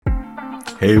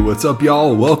Hey, what's up,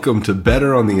 y'all? Welcome to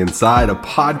Better on the Inside, a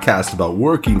podcast about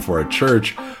working for a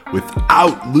church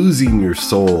without losing your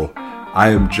soul. I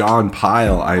am John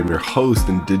Pyle. I am your host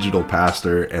and digital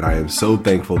pastor, and I am so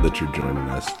thankful that you're joining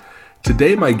us.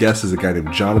 Today, my guest is a guy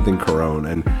named Jonathan Carone,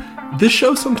 and this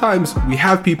show, sometimes we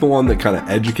have people on that kind of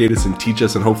educate us and teach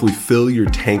us and hopefully fill your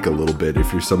tank a little bit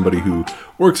if you're somebody who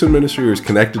works in ministry or is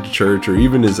connected to church or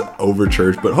even is over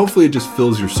church, but hopefully it just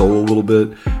fills your soul a little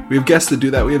bit. We have guests that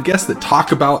do that. We have guests that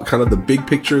talk about kind of the big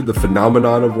picture, the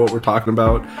phenomenon of what we're talking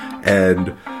about,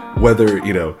 and whether,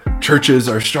 churches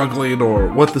are struggling or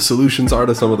what the solutions are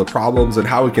to some of the problems and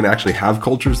how we can actually have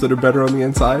cultures that are better on the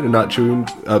inside and not chewing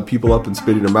people up and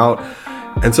spitting them out.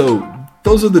 And so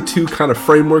those are the two kind of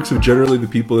frameworks of generally the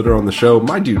people that are on the show.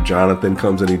 My dude Jonathan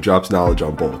comes and he drops knowledge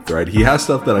on both, right? He has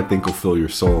stuff that I think will fill your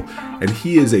soul, and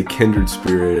he is a kindred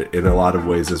spirit in a lot of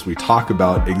ways as we talk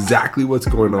about exactly what's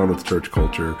going on with church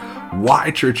culture, why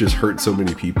churches hurt so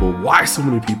many people, why so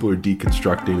many people are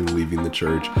deconstructing and leaving the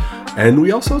church. And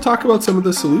we also talk about some of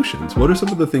the solutions. What are some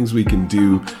of the things we can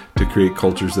do to create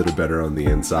cultures that are better on the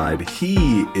inside?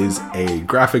 He is a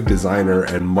graphic designer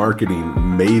and marketing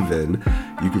maven.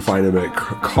 You can find him at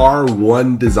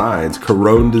Car1 Designs,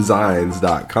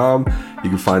 CaroneDesigns.com. You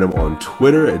can find him on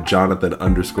Twitter at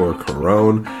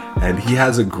Jonathan_Carone. And he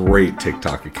has a great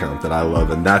TikTok account that I love,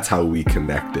 and that's how we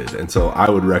connected. And so I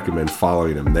would recommend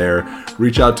following him there.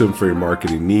 Reach out to him for your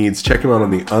marketing needs. Check him out on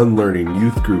the Unlearning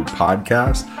Youth Group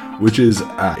podcast, which is,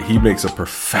 he makes a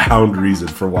profound reason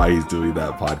for why he's doing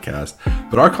that podcast.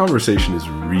 But our conversation is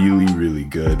really, really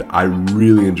good. I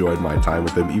really enjoyed my time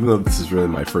with him, even though this is really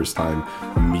my first time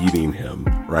meeting him,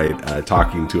 right?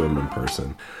 Talking to him in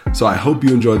person. So I hope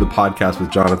you enjoy the podcast with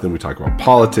Jonathan. We talk about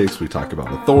politics, we talk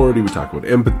about authority, we talk about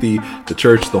empathy, the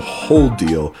church, the whole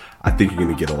deal. I think you're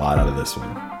going to get a lot out of this one.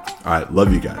 All right,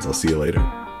 love you guys. I'll see you later.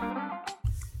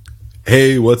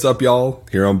 Hey, what's up, y'all?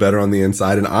 Here on Better on the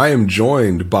Inside, and I am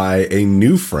joined by a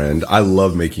new friend. I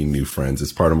love making new friends.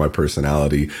 It's part of my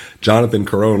personality. Jonathan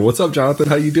Carone. What's up, Jonathan?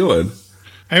 How you doing?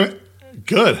 Hey,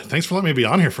 good. Thanks for letting me be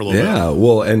on here for a little bit. Yeah,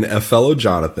 well, and a fellow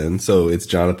Jonathan, so it's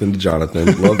Jonathan to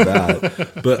Jonathan. Love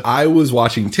that. But I was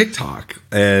watching TikTok,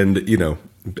 and,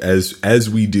 as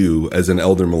we do as an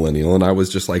elder millennial, and I was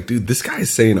just like, dude, this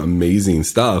guy's saying amazing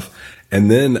stuff. And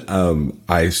then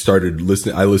I started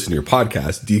listening. I listened to your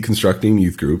podcast, Deconstructing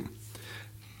Youth Group.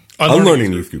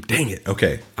 Unlearning Youth Group. Dang it.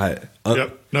 Okay.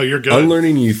 Yep. No, you're good.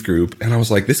 Unlearning Youth Group. And I was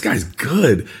like, this guy's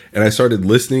good. And I started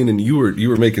listening, and you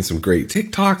were making some great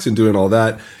TikToks and doing all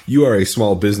that. You are a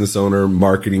small business owner,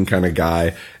 marketing kind of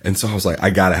guy. And so I was like, I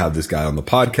got to have this guy on the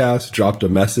podcast, dropped a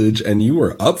message, and you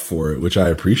were up for it, which I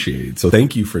appreciate. So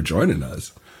thank you for joining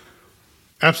us.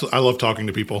 Absolutely. I love talking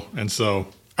to people. And so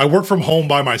I work from home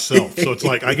by myself, so it's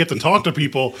like I get to talk to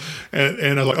people,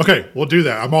 and I'm like, okay, we'll do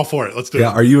that. I'm all for it. Let's do it.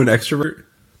 Yeah, are you an extrovert?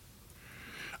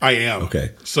 I am.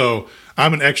 Okay. So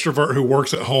I'm an extrovert who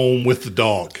works at home with the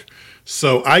dog.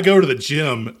 So I go to the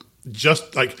gym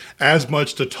just like as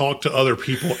much to talk to other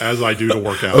people as I do to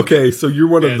work out. Okay, so you're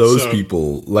one of those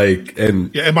people,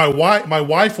 and my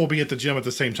wife will be at the gym at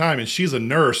the same time, and she's a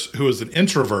nurse who is an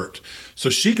introvert. So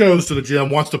she goes to the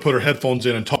gym, wants to put her headphones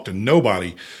in and talk to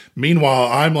nobody. Meanwhile,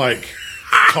 I'm like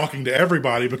talking to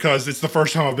everybody because it's the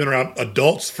first time I've been around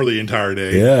adults for the entire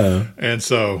day. Yeah. And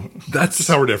so that's just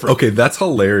how we're different. Okay, that's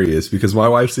hilarious because my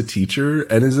wife's a teacher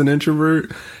and is an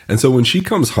introvert. And so when she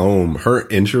comes home, her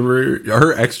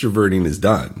extroverting is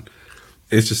done.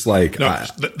 It's just like... No,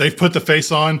 they've put the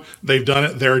face on. They've done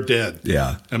it. They're dead.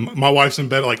 Yeah. And my wife's in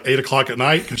bed at like 8 o'clock at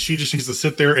night because she just needs to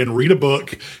sit there and read a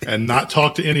book and not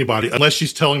talk to anybody unless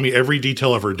she's telling me every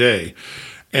detail of her day.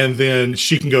 And then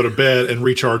she can go to bed and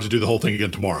recharge to do the whole thing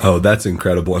again tomorrow. Oh, that's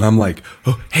incredible. And I'm like,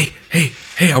 oh, hey,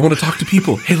 I want to talk to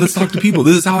people. Hey, let's talk to people.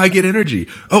 This is how I get energy.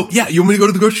 Oh, yeah, you want me to go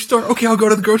to the grocery store? Okay, I'll go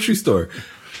to the grocery store.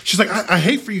 She's like, I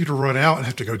hate for you to run out and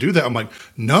have to go do that. I'm like,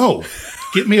 no,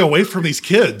 get me away from these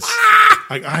kids.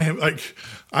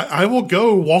 I will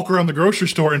go walk around the grocery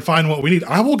store and find what we need.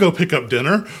 I will go pick up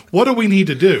dinner. What do we need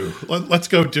to do? Let's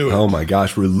go do it. Oh my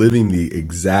gosh, we're living the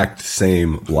exact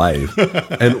same life.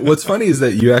 And what's funny is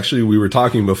that we were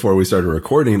talking before we started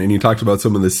recording, and you talked about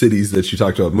some of the cities that you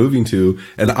talked about moving to,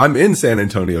 and I'm in San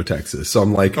Antonio, Texas. So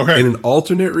I'm like, okay, in an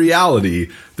alternate reality,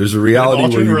 there's a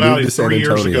reality where you moved to San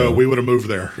Antonio. 3 years ago, we would have moved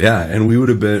there. Yeah, and we would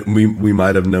have been, we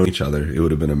might have known each other. It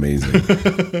would have been amazing.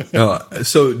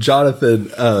 So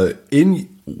Jonathan,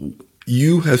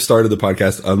 you have started the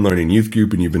podcast Unlearning Youth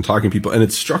Group, and you've been talking to people, and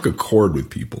it's struck a chord with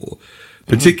people,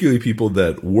 particularly people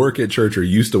that work at church or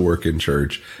used to work in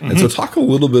church. And so talk a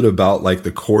little bit about like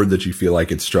the chord that you feel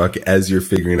like it struck as you're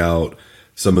figuring out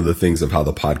some of the things of how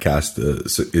the podcast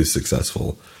is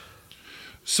successful.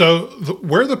 So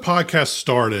where the podcast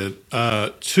started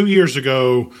 2 years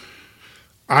ago,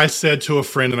 I said to a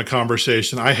friend in a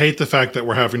conversation, I hate the fact that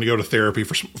we're having to go to therapy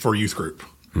for youth group.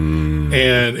 And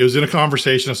it was in a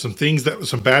conversation of some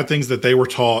bad things that they were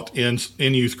taught in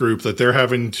youth group that they're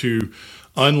having to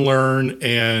unlearn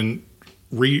and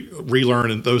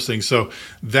relearn and those things. So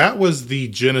that was the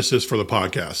genesis for the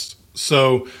podcast.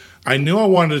 So I knew I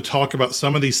wanted to talk about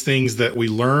some of these things that we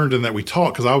learned and that we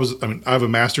taught, because I have a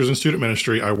master's in student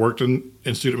ministry. I worked in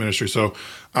student ministry. So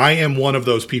I am one of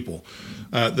those people.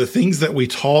 The things that we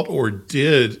taught or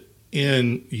did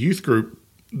in youth group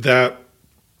that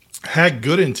had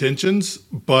good intentions,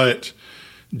 but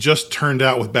just turned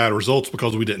out with bad results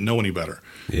because we didn't know any better.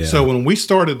 Yeah. So when we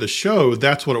started the show,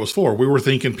 that's what it was for. We were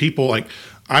thinking people like,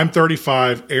 I'm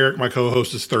 35, Eric, my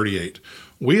co-host, is 38.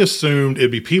 We assumed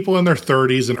it'd be people in their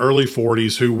 30s and early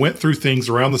 40s who went through things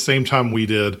around the same time we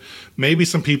did, maybe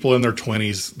some people in their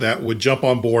 20s that would jump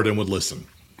on board and would listen.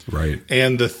 Right.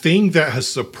 And the thing that has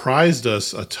surprised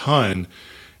us a ton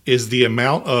is the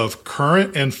amount of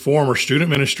current and former student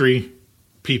ministry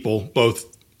people,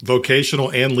 both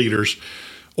vocational and leaders,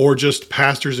 or just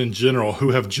pastors in general, who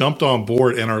have jumped on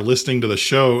board and are listening to the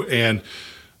show and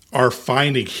are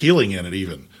finding healing in it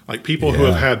even. Like people who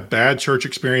have had bad church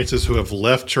experiences, who have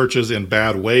left churches in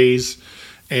bad ways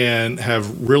and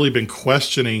have really been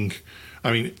questioning.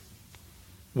 I mean,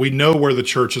 we know where the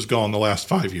church has gone the last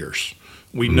 5 years.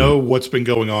 We know what's been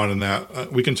going on in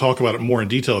that. We can talk about it more in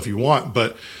detail if you want,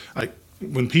 but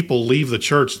when people leave the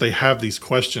church, they have these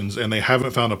questions and they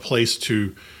haven't found a place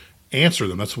to answer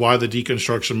them. That's why the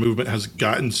deconstruction movement has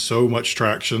gotten so much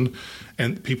traction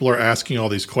and people are asking all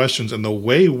these questions. And the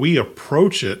way we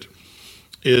approach it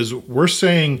is we're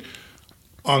saying,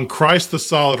 on Christ the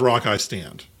solid rock I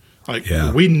stand.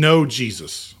 We know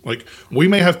Jesus. Like, we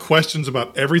may have questions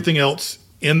about everything else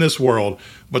in this world,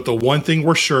 but the one thing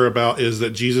we're sure about is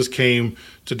that Jesus came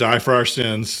to die for our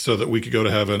sins so that we could go to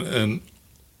heaven and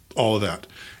all of that.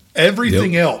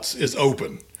 Everything else is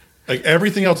open. Like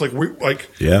everything else,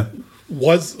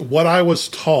 was what I was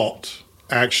taught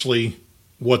actually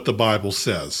what the Bible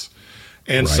says.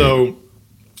 And so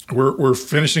we're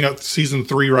finishing up season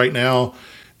 3 right now.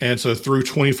 And so through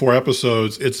 24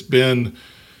 episodes, it's been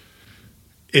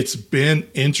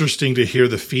interesting to hear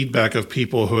the feedback of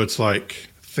people who it's like,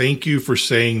 thank you for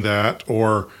saying that.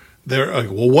 Or they're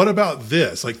like, well, what about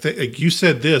this? Like, you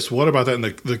said this, what about that? And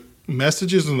the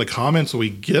messages and the comments we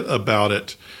get about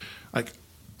it, like,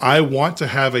 I want to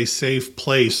have a safe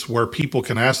place where people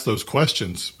can ask those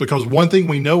questions. Because one thing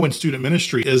we know in student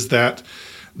ministry is that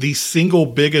the single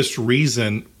biggest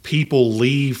reason people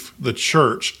leave the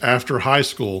church after high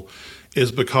school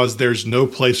is because there's no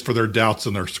place for their doubts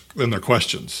and their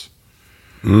questions.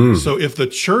 So if the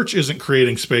church isn't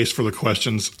creating space for the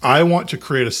questions, I want to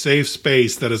create a safe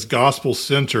space that is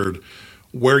gospel-centered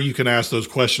where you can ask those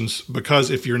questions. Because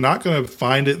if you're not going to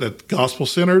find it that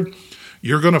gospel-centered,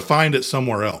 you're going to find it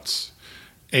somewhere else.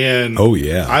 And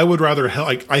I would rather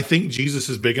I think Jesus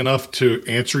is big enough to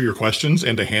answer your questions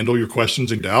and to handle your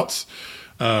questions and doubts.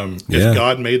 If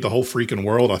God made the whole freaking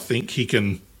world, I think he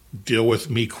can deal with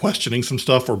me questioning some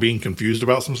stuff or being confused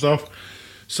about some stuff.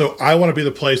 So I want to be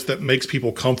the place that makes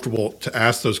people comfortable to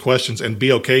ask those questions and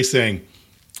be okay saying,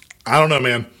 I don't know,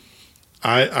 man.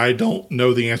 I don't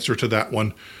know the answer to that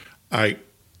one. I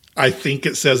think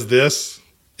it says this.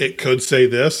 It could say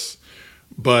this.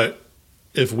 But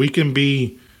if we can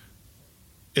be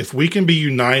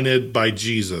united by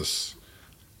Jesus,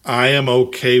 I am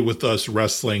okay with us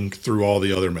wrestling through all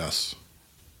the other mess.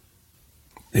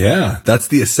 Yeah, that's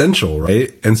the essential,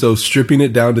 right? And so stripping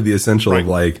it down to the essential of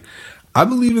like, I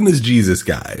believe in this Jesus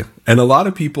guy. And a lot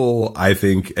of people, I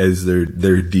think, as they're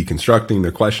deconstructing,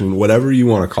 they're questioning, whatever you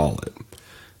want to call it,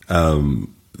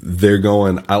 they're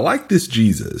going, I like this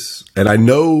Jesus. And I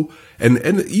know, and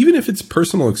even if it's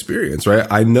personal experience, right?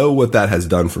 I know what that has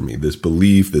done for me, this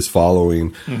belief, this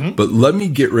following, but let me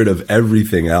get rid of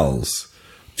everything else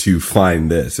to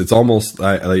find this. It's almost,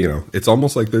 it's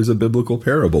almost like there's a biblical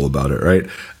parable about it, right?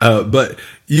 But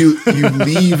you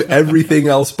leave everything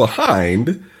else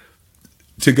behind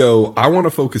to go, I want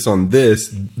to focus on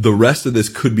this. The rest of this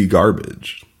could be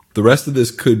garbage. The rest of this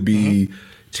could be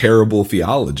terrible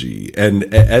theology. And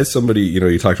as somebody,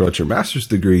 you talked about your master's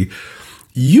degree,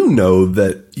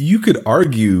 that you could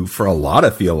argue for a lot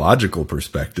of theological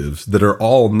perspectives that are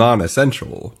all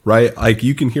non-essential, right? Like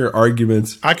you can hear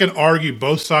arguments. I can argue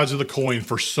both sides of the coin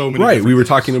for so many. Right. We were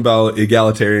talking about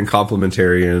egalitarian,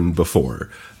 complementarian before.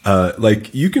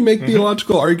 Like you can make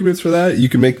theological arguments for that. You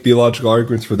can make theological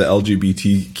arguments for the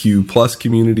LGBTQ plus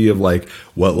community of like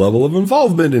what level of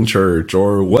involvement in church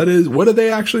or what do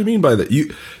they actually mean by that?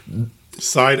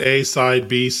 Side A, side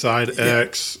B, side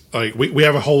X. Like we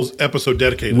have a whole episode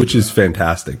dedicated, which to is that.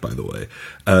 fantastic, by the way,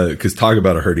 because talk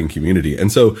about a hurting community.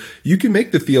 And so you can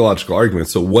make the theological argument.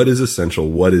 So what is essential?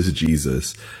 What is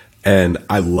Jesus? And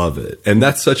I love it. And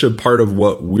that's such a part of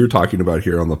what we're talking about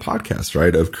here on the podcast,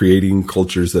 right? Of creating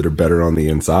cultures that are better on the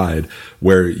inside,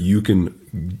 where you can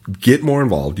get more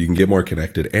involved, you can get more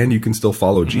connected, and you can still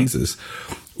follow Jesus.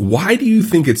 Why do you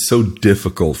think it's so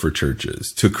difficult for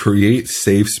churches to create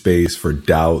safe space for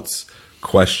doubts,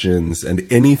 questions, and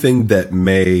anything that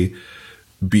may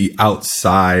be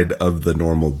outside of the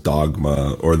normal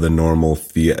dogma or the normal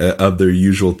of their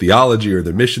usual theology or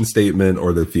their mission statement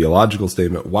or their theological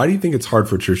statement? Why do you think it's hard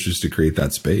for churches to create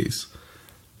that space?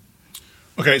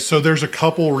 Okay, so there's a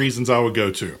couple reasons I would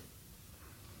go to.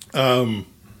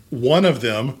 One of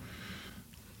them,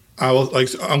 I'm going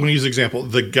to use an example.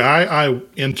 The guy I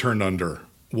interned under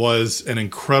was an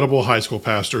incredible high school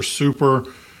pastor, super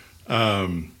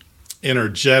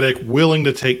energetic, willing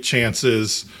to take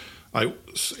chances. Like,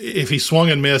 if he swung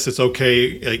and missed, it's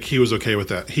okay. Like, he was okay with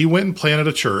that. He went and planted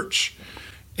a church,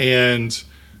 and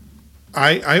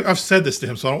I've said this to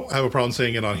him, so I don't have a problem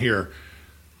saying it on here.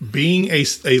 Being a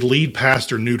lead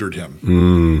pastor neutered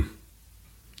him.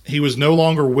 He was no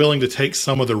longer willing to take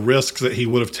some of the risks that he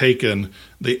would have taken,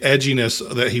 the edginess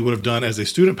that he would have done as a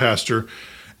student pastor,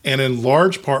 and in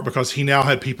large part because he now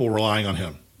had people relying on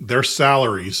him, their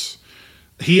salaries.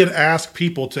 He had asked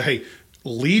people to, hey,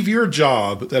 leave your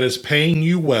job that is paying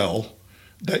you well,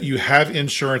 that you have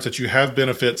insurance, that you have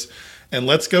benefits, and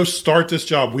let's go start this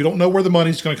job. We don't know where the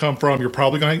money's going to come from. You're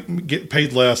probably going to get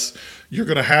paid less. You're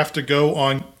going to have to go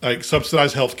on like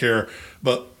subsidized health care,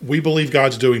 but we believe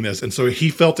God's doing this. And so he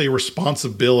felt a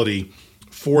responsibility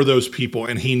for those people.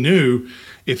 And he knew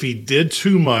if he did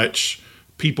too much,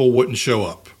 people wouldn't show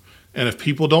up. And if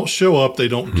people don't show up, they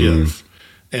don't give.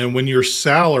 And when your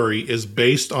salary is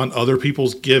based on other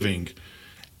people's giving,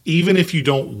 even if you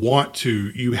don't want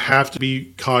to, you have to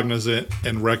be cognizant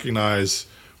and recognize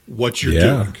what you're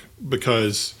doing,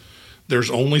 because there's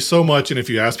only so much. And if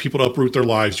you ask people to uproot their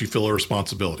lives, you feel a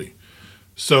responsibility.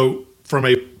 So from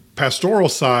a pastoral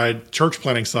side, church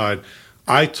planning side,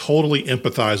 I totally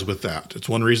empathize with that. It's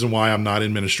one reason why I'm not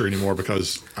in ministry anymore,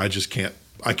 because I can't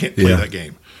play that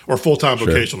game, or full-time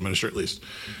vocational ministry at least.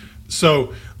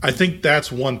 So I think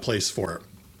that's one place for it.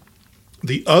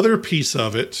 The other piece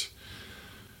of it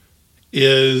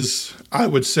is, I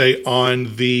would say,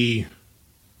 on the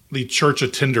church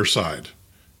attender side.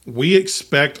 We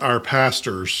expect our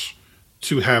pastors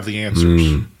to have the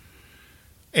answers.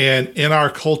 And in our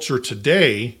culture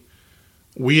today,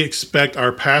 we expect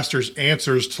our pastors'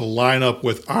 answers to line up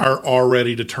with our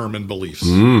already determined beliefs.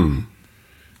 And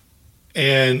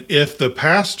if the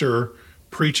pastor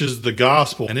preaches the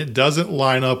gospel and it doesn't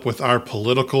line up with our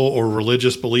political or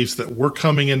religious beliefs that we're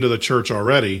coming into the church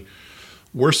already,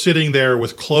 we're sitting there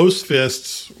with closed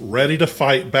fists, ready to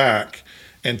fight back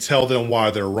and tell them why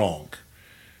they're wrong.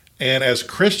 And as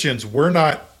Christians, we're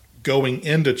not going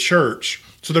into church.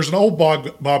 So there's an old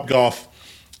Bob Goff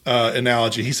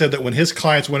analogy. He said that when his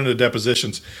clients went into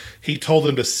depositions, he told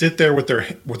them to sit there with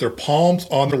their palms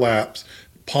on their laps,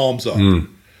 palms up.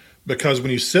 Because when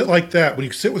you sit like that, when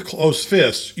you sit with closed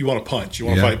fists, you want to punch, you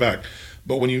want to fight back.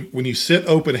 But when you sit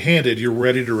open-handed, you're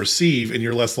ready to receive, and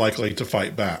you're less likely to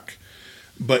fight back.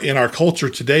 But in our culture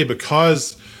today,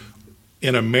 because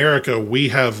in America, we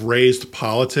have raised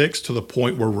politics to the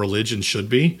point where religion should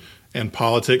be, and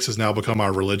politics has now become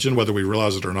our religion, whether we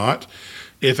realize it or not.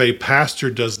 If a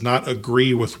pastor does not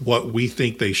agree with what we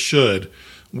think they should,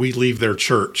 we leave their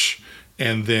church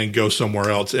and then go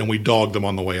somewhere else, and we dog them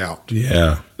on the way out.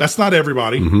 That's not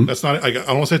everybody. That's not. I don't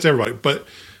want to say it's everybody, but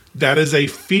that is a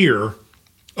fear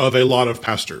of a lot of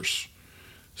pastors.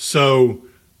 So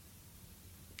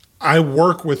I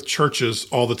work with churches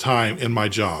all the time in my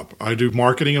job. I do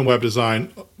marketing and web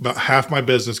design. About half my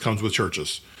business comes with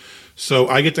churches. So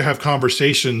I get to have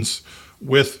conversations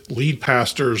with lead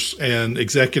pastors and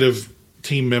executive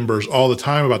team members all the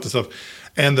time about this stuff.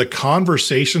 And the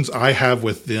conversations I have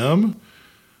with them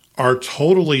are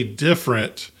totally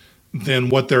different than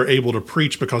what they're able to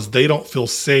preach, because they don't feel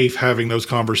safe having those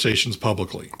conversations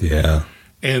publicly.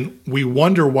 And we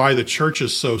wonder why the church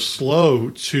is so slow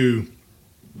to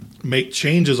make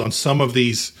changes on some of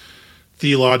these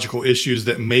theological issues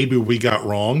that maybe we got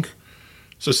wrong.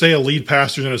 So say a lead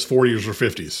pastor in his 40s or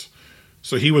 50s.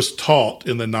 So he was taught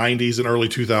in the 90s and early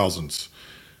 2000s.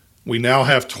 We now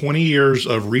have 20 years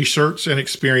of research and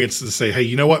experience to say, hey,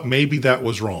 you know what? Maybe that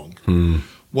was wrong.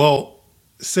 Well,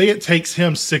 say it takes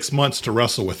him 6 months to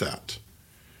wrestle with that.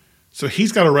 So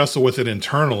he's got to wrestle with it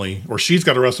internally, or she's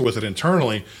got to wrestle with it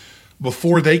internally.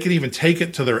 before they can even take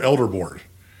it to their elder board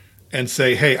and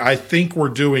say, hey, I think we're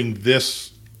doing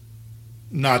this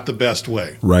not the best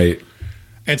way. Right.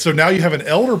 And so now you have an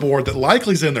elder board that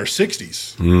likely is in their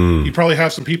 60s. You probably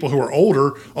have some people who are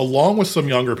older along with some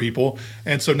younger people.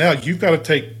 And so now you've got to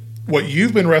take what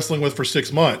you've been wrestling with for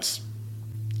 6 months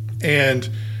and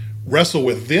wrestle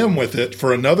with them with it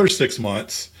for another 6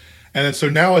 months. And then so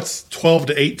now it's 12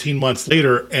 to 18 months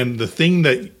later, and the thing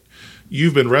that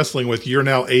you've been wrestling with, you're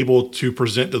now able to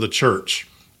present to the church.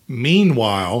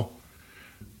 Meanwhile,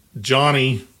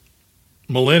 Johnny,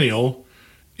 millennial,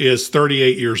 is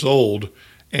 38 years old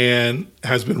and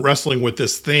has been wrestling with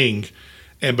this thing.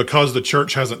 And because the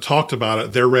church hasn't talked about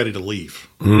it, they're ready to leave.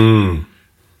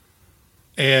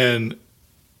 And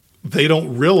they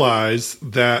don't realize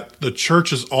that the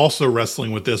church is also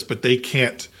wrestling with this, but they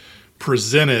can't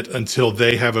present it until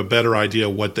they have a better idea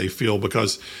of what they feel,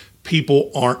 because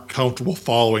people aren't comfortable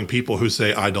following people who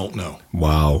say, I don't know.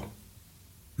 Wow.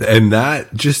 And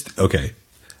that just, okay,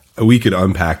 we could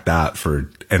unpack that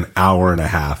for an hour and a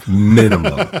half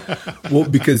minimum. Well,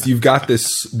 because you've got the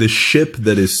ship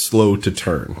that is slow to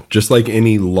turn, just like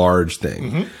any large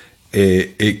thing.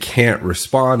 It can't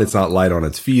respond. It's not light on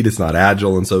its feet. It's not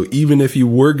agile. And so even if you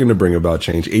were going to bring about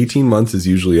change, 18 months is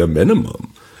usually a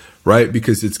minimum, right?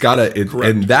 Because it's got to,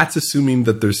 and that's assuming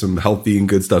that there's some healthy and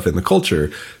good stuff in the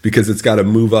culture, because it's got to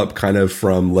move up kind of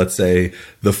from, let's say,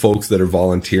 the folks that are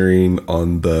volunteering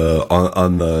on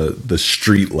the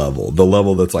street level, the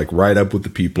level that's like right up with the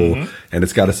people, and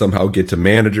it's got to somehow get to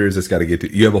managers. It's got to get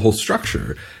to, you have a whole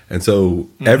structure. And so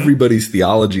everybody's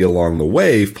theology along the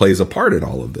way plays a part in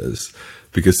all of this.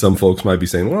 Because some folks might be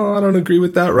saying, well, I don't agree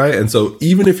with that, right? And so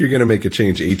even if you're going to make a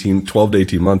change, 12 to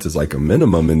 18 months is like a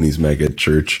minimum in these mega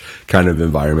church kind of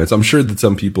environments. I'm sure that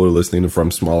some people are listening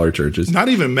from smaller churches. Not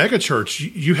even mega church.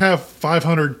 You have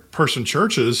 500-person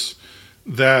churches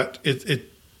that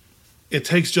it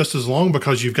takes just as long,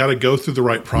 because you've got to go through the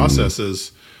right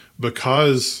processes,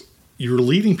 because you're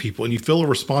leading people and you feel a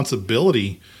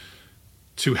responsibility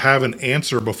to have an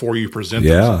answer before you present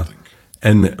them something.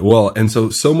 And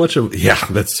so much of,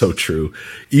 that's so true.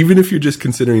 Even if you're just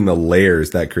considering the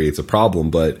layers, that creates a problem.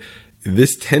 But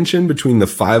this tension between the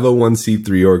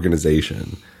 501c3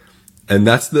 organization, and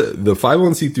that's the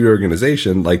 501c3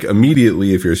 organization, like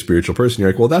immediately, if you're a spiritual person,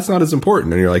 you're like, well, that's not as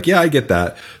important. And you're like, yeah, I get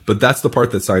that. But that's the part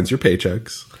that signs your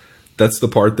paychecks. That's the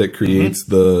part that creates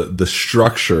the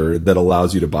structure that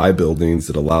allows you to buy buildings,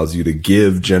 that allows you to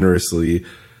give generously.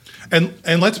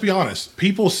 And let's be honest,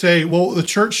 people say, well, the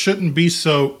church shouldn't be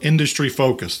so industry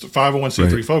focused,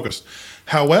 501c3 focused.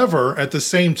 However, at the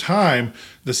same time,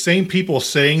 the same people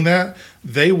saying that,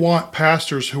 they want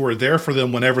pastors who are there for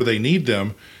them whenever they need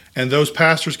them. And those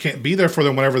pastors can't be there for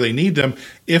them whenever they need them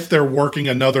if they're working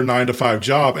another 9-to-5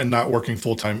 job and not working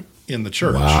full-time in the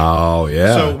church. Wow,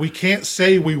 yeah. So we can't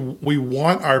say we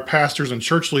want our pastors and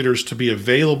church leaders to be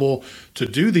available to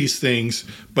do these things,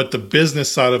 but the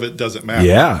business side of it doesn't matter.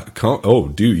 Yeah. Oh,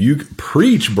 dude, you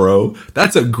preach, bro.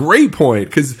 That's a great point,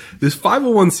 because this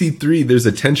 501c3, there's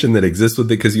a tension that exists with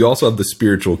it, because you also have the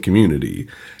spiritual community.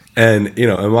 And, you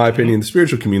know, in my opinion, the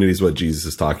spiritual community is what Jesus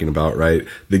is talking about, right?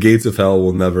 The gates of hell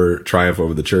will never triumph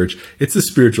over the church. It's a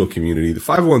spiritual community. The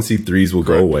 501c3s will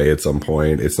go away at some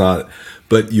point. It's not,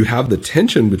 but you have the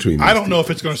tension between these I don't know if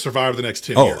it's going to survive the next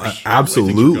 10 years. Oh,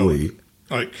 absolutely.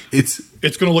 Like it's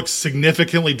going to look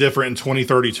significantly different in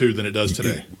 2032 than it does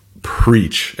today.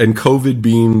 Preach. And COVID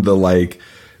being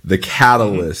the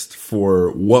catalyst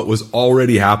for what was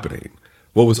already happening.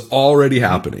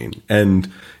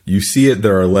 And you see it,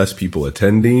 there are less people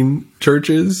attending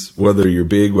churches, whether you're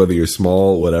big, whether you're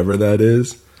small, whatever that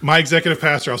is. My executive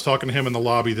pastor, I was talking to him in the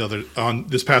lobby on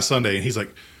this past Sunday, and he's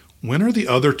like, when are the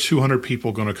other 200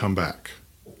 people going to come back?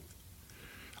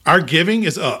 Our giving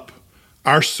is up.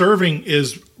 Our serving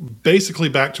is basically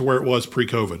back to where it was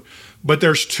pre-COVID. But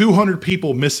there's 200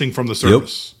 people missing from the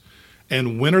service. Yep.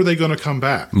 And when are they going to come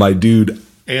back? My dude.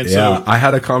 And so I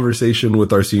had a conversation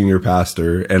with our senior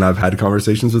pastor, and I've had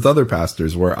conversations with other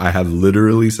pastors where I have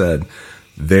literally said,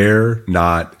 they're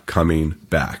not coming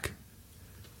back.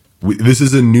 This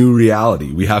is a new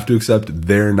reality. We have to accept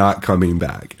they're not coming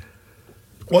back.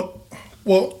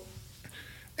 Well,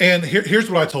 and here's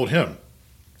what I told him.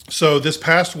 So this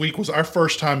past week was our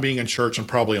first time being in church in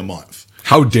probably a month.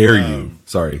 How dare you?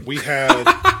 Sorry. We had,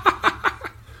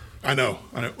 I know.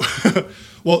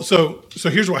 Well, so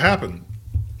here's what happened.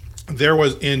 There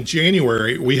was, in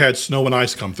January, we had snow and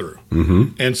ice come through.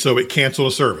 And so it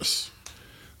canceled a service.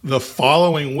 The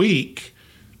following week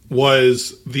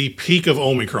was the peak of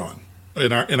Omicron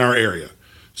in our area.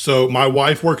 So my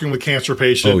wife, working with cancer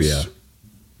patients,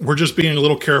 we're just being a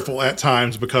little careful at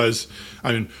times because,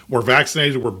 I mean, we're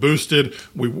vaccinated, we're boosted,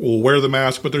 we will wear the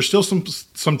mask, but there's still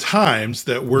some times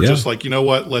that we're just like, you know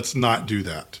what, let's not do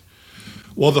that.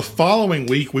 Well, the following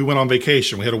week, we went on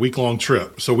vacation. We had a week-long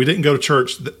trip. So we didn't go to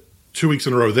church 2 weeks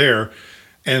in a row there.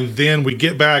 And then we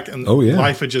get back and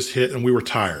life had just hit and we were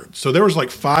tired. So there was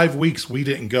like 5 weeks we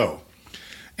didn't go.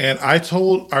 And I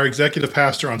told our executive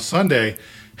pastor on Sunday,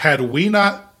 had we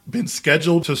not been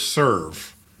scheduled to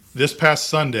serve this past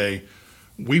Sunday,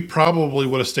 we probably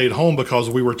would have stayed home because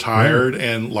we were tired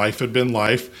and life had been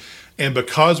life. And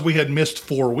because we had missed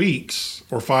 4 weeks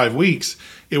or 5 weeks,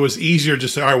 it was easier to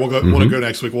say, all right, we'll go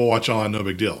next week. We'll watch on, no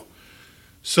big deal.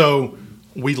 So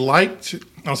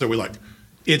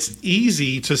it's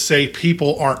easy to say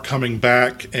people aren't coming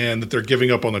back and that they're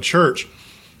giving up on the church.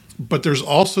 But there's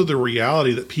also the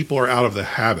reality that people are out of the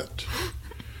habit.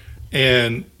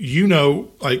 And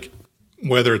like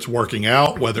whether it's working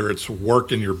out, whether it's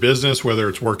work in your business, whether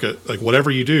it's work at like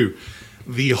whatever you do,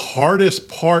 the hardest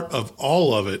part of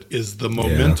all of it is the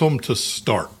momentum to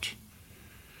start.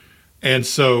 And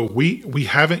so we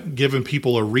haven't given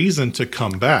people a reason to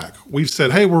come back. We've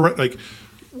said, hey, we're like,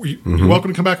 you're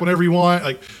welcome to come back whenever you want.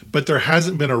 Like, but there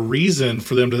hasn't been a reason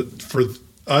for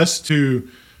us to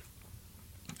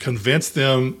convince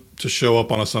them to show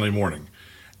up on a Sunday morning.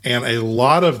 And a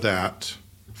lot of that,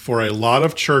 for a lot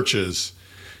of churches,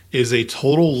 is a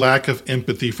total lack of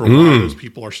empathy for why those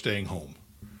people are staying home.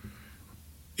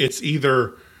 It's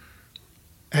either,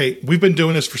 hey, we've been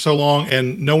doing this for so long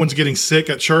and no one's getting sick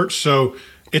at church, so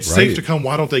it's safe to come.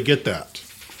 Why don't they get that?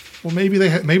 Well, maybe they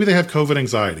have COVID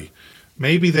anxiety.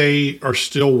 Maybe they are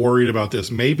still worried about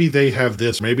this. Maybe they have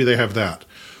this. Maybe they have that.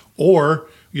 Or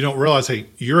you don't realize, hey,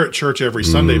 you're at church every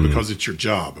Sunday because it's your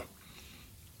job.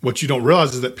 What you don't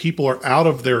realize is that people are out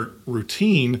of their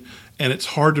routine and it's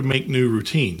hard to make new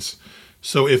routines.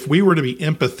 So if we were to be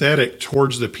empathetic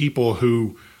towards the people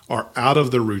who are out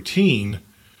of the routine,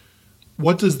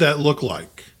 what does that look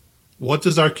like? What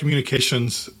does our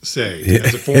communications say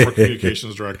as a former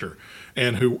communications director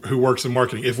and who works in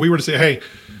marketing? If we were to say, hey,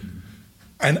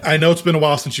 and I know it's been a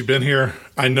while since you've been here.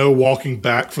 I know walking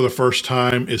back for the first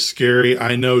time is scary.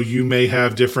 I know you may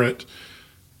have different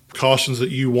cautions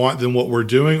that you want than what we're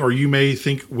doing, or you may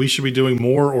think we should be doing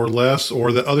more or less,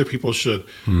 or that other people should.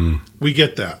 We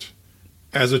get that.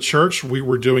 As a church,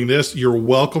 we're doing this. You're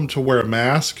welcome to wear a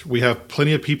mask. We have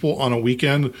plenty of people on a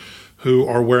weekend who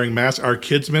are wearing masks. Our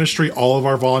kids ministry, all of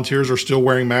our volunteers are still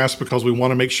wearing masks because we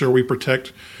want to make sure we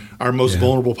protect our most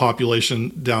vulnerable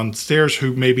population downstairs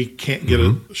who maybe can't get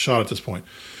a shot at this point.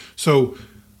 So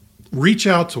reach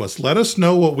out to us. Let us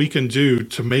know what we can do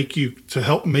to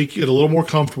help make it a little more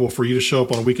comfortable for you to show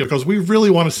up on a weekend, because we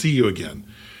really want to see you again.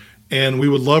 And we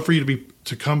would love for you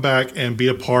to come back and be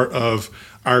a part of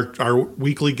our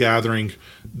weekly gathering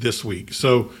this week.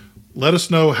 So let us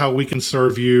know how we can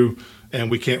serve you,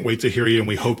 and we can't wait to hear you, and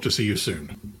we hope to see you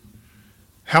soon.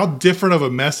 How different of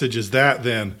a message is that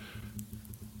than,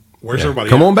 where's everybody?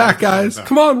 Come on back, guys.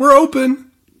 Come on, we're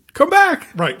open. Come back.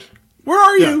 Right. Where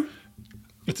are you?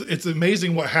 It's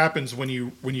amazing what happens when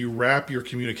you wrap your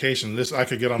communication. This, I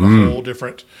could get on a whole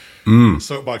different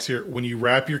soapbox here. When you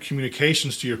wrap your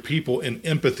communications to your people in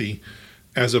empathy,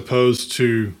 as opposed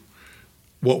to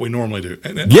what we normally do.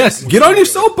 Yes, get on your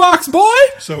soapbox, boy.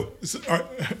 So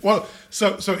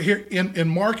here in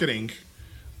marketing,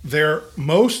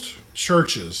 most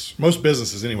churches, most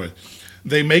businesses anyway,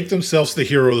 they make themselves the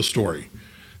hero of the story.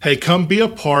 Hey, come be a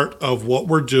part of what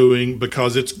we're doing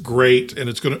because it's great, and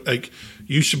it's going to,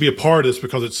 you should be a part of this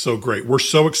because it's so great. We're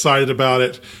so excited about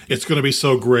it. It's going to be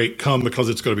so great. Come because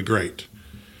it's going to be great.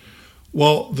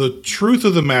 Well, the truth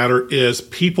of the matter is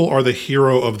people are the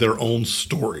hero of their own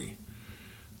story.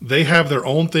 They have their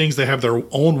own things. They have their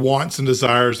own wants and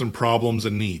desires and problems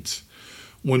and needs.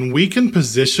 When we can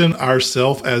position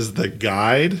ourselves as the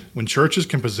guide, when churches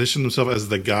can position themselves as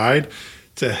the guide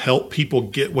to help people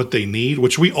get what they need,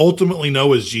 which we ultimately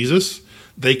know is Jesus.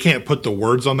 They can't put the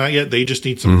words on that yet. They just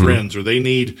need some friends, or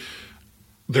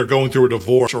they're going through a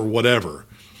divorce or whatever.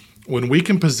 When we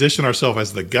can position ourselves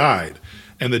as the guide,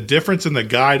 and the difference in the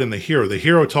guide and the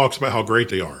hero talks about how great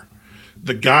they are.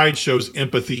 The guide shows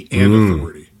empathy and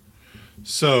authority.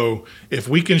 So if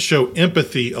we can show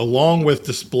empathy along with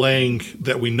displaying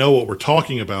that we know what we're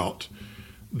talking about,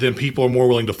 then people are more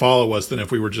willing to follow us than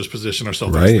if we were just position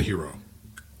ourselves as the hero.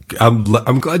 I'm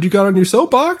glad you got on your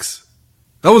soapbox.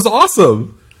 That was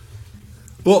awesome.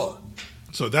 Well,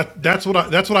 so that's what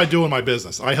I do in my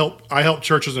business. I help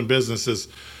churches and businesses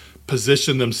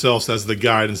position themselves as the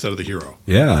guide instead of the hero.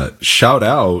 Yeah. Shout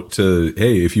out to,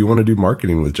 hey, if you want to do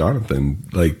marketing with Jonathan,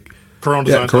 like,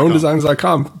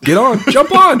 CoronaDesigns.com. Get on,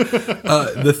 jump on.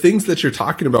 The things that you're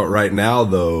talking about right now,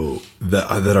 though,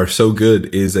 that are so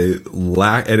good is a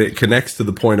lack, and it connects to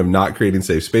the point of not creating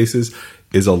safe spaces,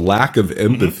 is a lack of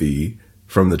empathy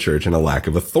from the church and a lack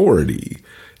of authority.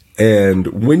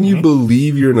 And when you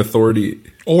believe you're an authority,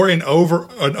 or an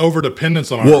over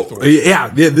dependence on our authority. Yeah.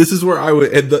 This is where I would.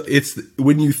 It's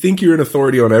when you think you're an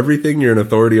authority on everything, you're an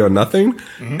authority on nothing.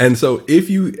 And so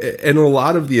and a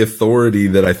lot of the authority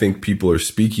that I think people are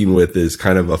speaking with is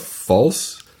kind of a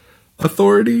false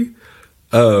authority,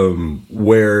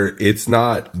 where it's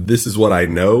not, this is what I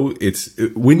know. It's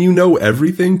when you know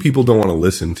everything, people don't want to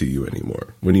listen to you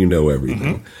anymore when you know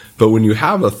everything. But when you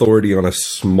have authority on a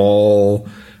smaller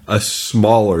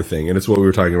thing, and it's what we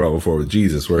were talking about before with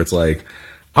Jesus, where it's like,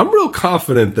 I'm real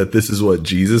confident that this is what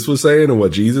Jesus was saying and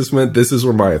what Jesus meant. This is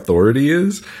where my authority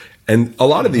is. And a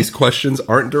lot of these questions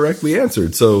aren't directly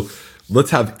answered. So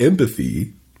let's have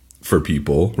empathy for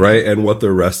people, right? And what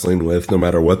they're wrestling with, no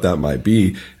matter what that might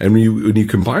be. And when you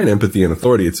combine empathy and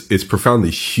authority, it's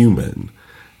profoundly human,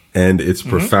 and it's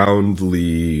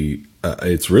profoundly,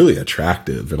 it's really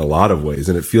attractive in a lot of ways.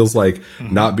 And it feels like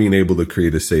not being able to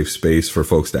create a safe space for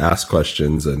folks to ask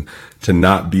questions and to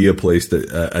not be a place that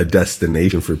a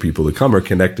destination for people to come are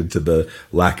connected to the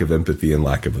lack of empathy and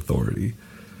lack of authority.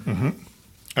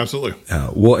 Absolutely.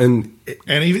 Well, and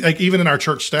even in our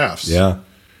church staffs. Yeah.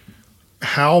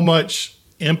 How much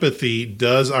empathy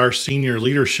does our senior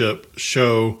leadership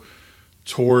show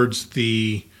towards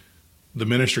the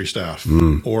ministry staff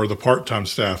or the part-time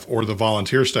staff or the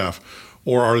volunteer staff?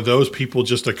 Or are those people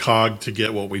just a cog to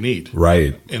get what we need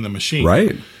in the machine?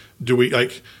 Right. Do we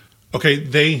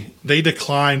they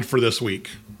declined for this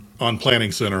week on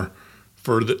Planning Center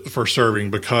for serving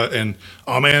because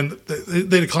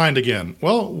they declined again.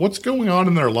 Well, what's going on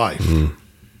in their life?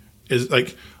 Is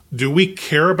like, do we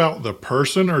care about the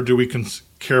person, or do we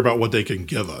care about what they can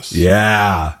give us?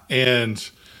 Yeah. And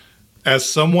as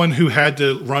someone who had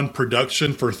to run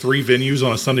production for 3 venues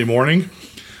on a Sunday morning,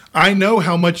 I know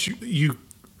how much you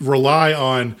rely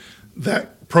on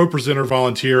that pro presenter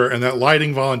volunteer and that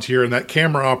lighting volunteer and that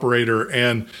camera operator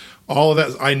and all of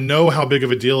that. I know how big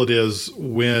of a deal it is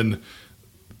when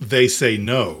they say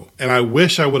no. And I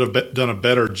wish I would have done a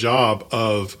better job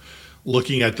of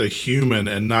looking at the human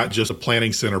and not just a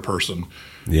planning center person.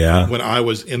 Yeah. When I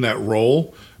was in that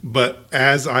role. But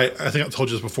as I think I told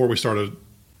you this before we started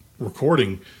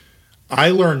recording,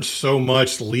 I learned so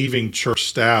much leaving church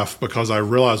staff because I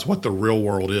realized what the real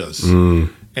world is. And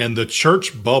the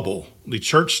church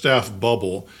staff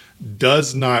bubble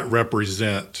does not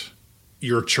represent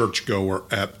your churchgoer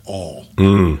at all.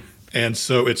 And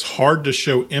so it's hard to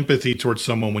show empathy towards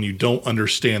someone when you don't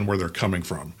understand where they're coming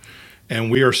from. And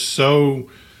we are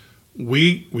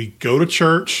we go to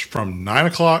church from 9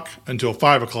 o'clock until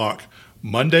 5 o'clock,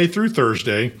 Monday through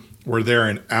Thursday. We're there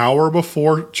an hour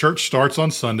before church starts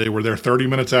on Sunday. We're there 30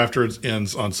 minutes after it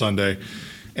ends on Sunday.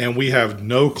 And we have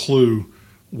no clue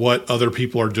what other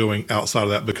people are doing outside of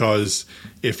that, because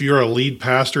if you're a lead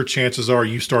pastor, chances are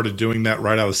you started doing that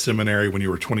right out of seminary when you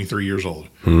were 23 years old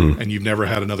and you've never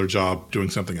had another job doing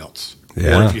something else.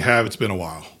 Or if you have, it's been a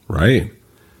while. Right.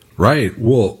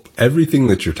 Well, everything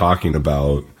that you're talking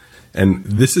about, and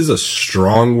this is a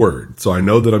strong word, so I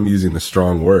know that I'm using a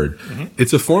strong word.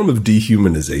 It's a form of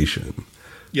dehumanization.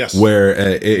 Yes. Where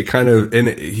it kind of, and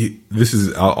this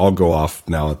is, I'll go off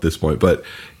now at this point, but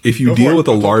if you deal with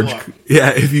a large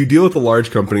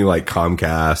company like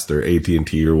Comcast or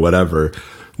AT&T or whatever,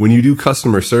 when you do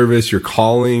customer service, you're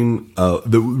calling,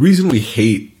 the reason we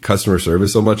hate customer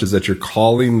service so much is that you're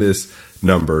calling this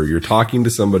number, you're talking to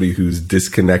somebody who's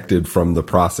disconnected from the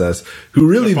process, who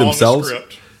really themselves,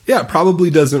 probably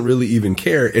doesn't really even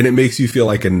care. And it makes you feel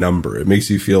like a number. It makes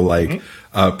you feel like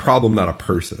a problem, not a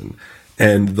person.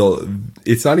 And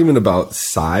it's not even about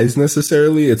size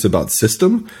necessarily. It's about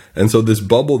system. And so this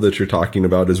bubble that you're talking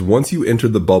about is once you enter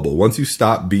the bubble, once you're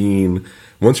on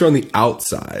the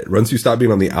outside, once you stop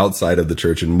being on the outside of the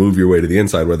church and move your way to the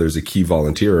inside, whether it's a key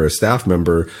volunteer or a staff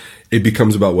member, it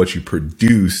becomes about what you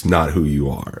produce, not who you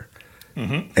are.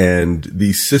 And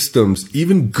these systems,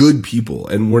 even good people,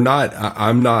 and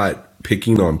I'm not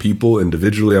picking on people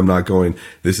individually. I'm not going,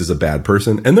 this is a bad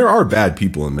person. And there are bad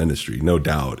people in ministry, no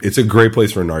doubt. It's a great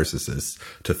place for narcissists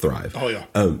to thrive. Oh, yeah.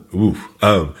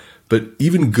 But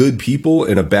even good people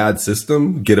in a bad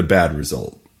system get a bad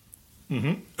result.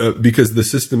 Because the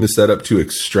system is set up to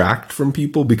extract from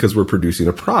people because we're producing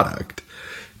a product.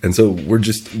 And so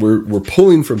we're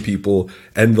pulling from people.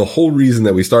 And the whole reason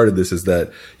that we started this is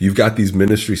that you've got these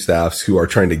ministry staffs who are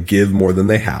trying to give more than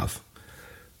they have,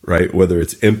 right? Whether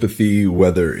it's empathy,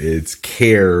 whether it's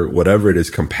care, whatever it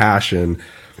is, compassion.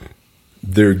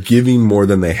 they're giving more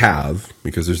than they have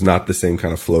because there's not the same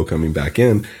kind of flow coming back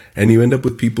in. And you end up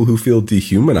with people who feel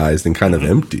dehumanized and kind of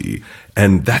empty.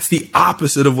 And that's the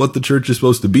opposite of what the church is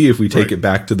supposed to be if we take it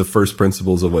back to the first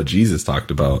principles of what Jesus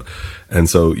talked about. And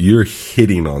so you're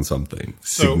hitting on something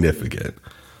significant.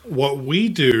 What we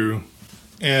do,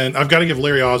 and I've got to give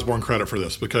Larry Osborne credit for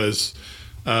this because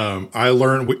I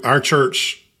learned our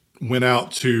church went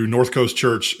out to North Coast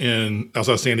Church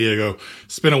outside San Diego,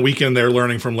 spent a weekend there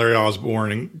learning from Larry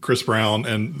Osborne and Chris Brown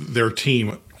and their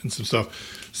team and some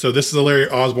stuff. So this is a Larry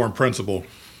Osborne principle.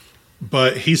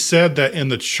 But he said that in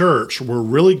the church, we're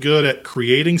really good at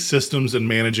creating systems and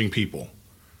managing people.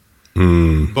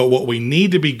 But what we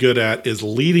need to be good at is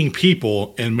leading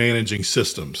people and managing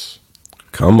systems.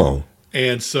 Come on.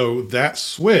 And so that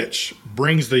switch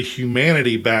brings the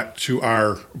humanity back to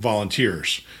our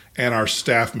volunteers and our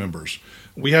staff members.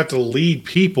 We have to lead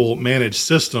people, manage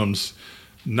systems,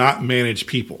 not manage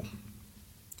people.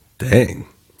 Dang,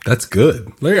 that's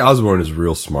good. Larry Osborne is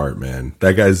real smart, man.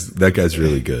 That guy's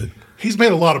really good. He's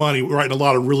made a lot of money writing a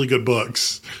lot of really good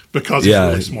books because he's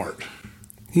really smart.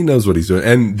 He knows what he's doing.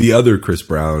 And the other Chris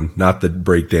Brown, not the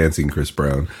breakdancing Chris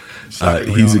Brown.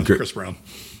 He's a great Chris Brown.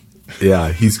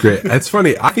 Yeah, he's great. It's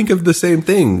funny. I think of the same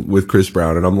thing with Chris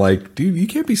Brown, and I'm like, dude, you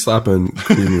can't be slapping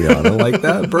Queen Rihanna like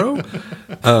that, bro.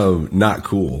 Not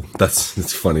cool.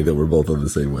 It's funny that we're both on the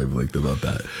same wavelength about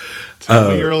that. Tell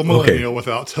me you're a millennial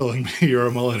without telling me you're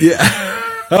a millennial.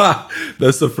 Yeah,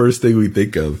 that's the first thing we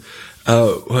think of.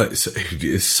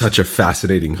 It's such a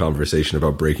fascinating conversation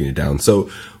about breaking it down.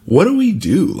 So, what do we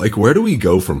do? Like, where do we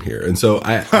go from here? And so,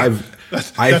 that's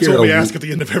what we ask at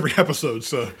the end of every episode.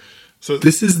 So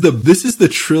this is the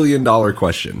 $1 trillion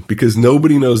question because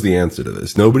nobody knows the answer to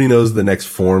this. Nobody knows the next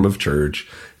form of church.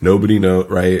 Nobody knows,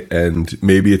 right? And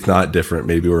maybe it's not different.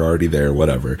 Maybe we're already there,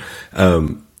 whatever.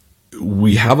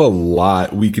 We have a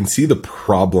lot. We can see the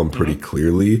problem pretty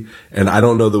clearly. And I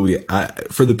don't know that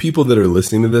for the people that are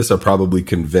listening to this are probably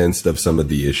convinced of some of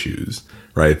the issues,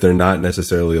 right? They're not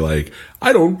necessarily like,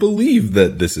 I don't believe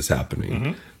that this is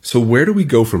happening. So where do we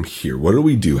go from here? What do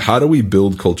we do? How do we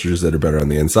build cultures that are better on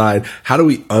the inside? How do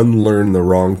we unlearn the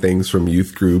wrong things from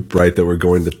youth group, right, that we're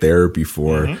going to therapy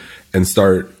for and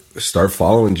start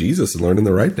following Jesus and learning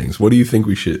the right things? What do you think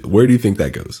where do you think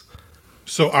that goes?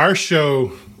 So our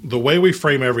show, the way we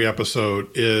frame every episode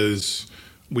is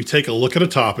we take a look at a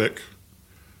topic,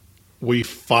 we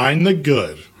find the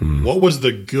good. What was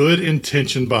the good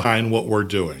intention behind what we're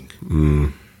doing?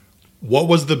 What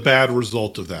was the bad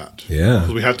result of that? Yeah.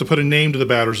 So we have to put a name to the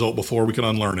bad result before we can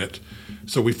unlearn it.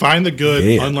 So we find the good,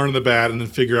 unlearn the bad, and then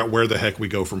figure out where the heck we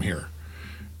go from here.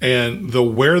 And the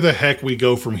where the heck we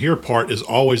go from here part is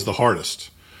always the hardest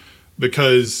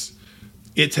because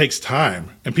it takes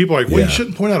time. And people are like, well, you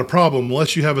shouldn't point out a problem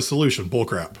unless you have a solution.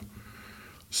 Bullcrap.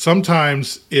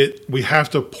 Sometimes we have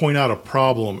to point out a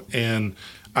problem and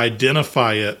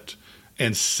identify it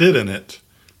and sit in it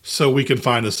so we can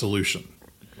find a solution.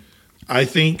 I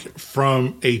think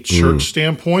from a church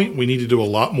standpoint, we need to do a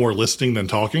lot more listening than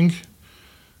talking.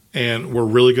 And we're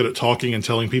really good at talking and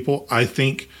telling people. I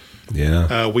think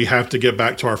we have to get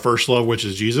back to our first love, which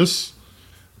is Jesus.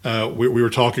 We were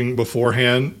talking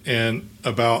beforehand and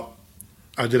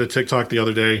I did a TikTok the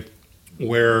other day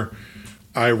where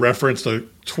I referenced a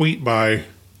tweet by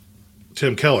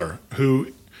Tim Keller,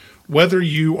 who, whether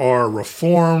you are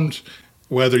Reformed,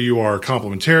 whether you are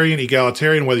complementarian,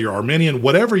 egalitarian, whether you're Arminian,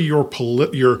 whatever your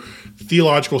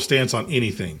theological stance on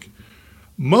anything,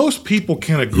 most people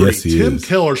can agree. Yes, Tim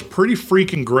Keller's pretty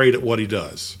freaking great at what he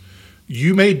does.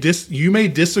 You may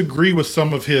disagree with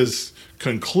some of his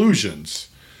conclusions,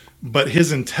 but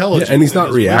his intelligence and he's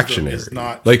not reactionary. Is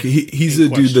not like he's a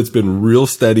dude that's been real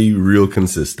steady, real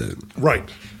consistent. Right.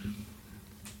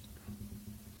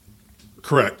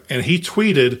 Correct. And he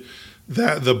tweeted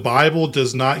that the Bible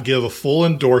does not give a full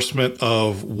endorsement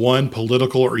of one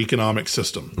political or economic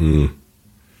system.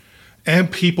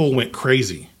 And people went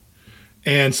crazy.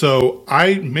 And so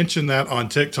I mentioned that on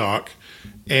TikTok,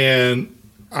 and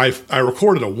I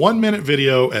recorded a 1-minute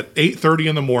video at 8:30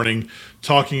 in the morning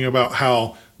talking about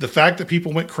how the fact that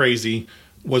people went crazy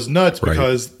was nuts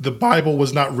because the Bible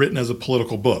was not written as a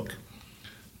political book.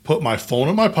 Put my phone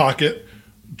in my pocket,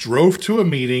 drove to a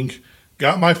meeting,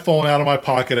 got my phone out of my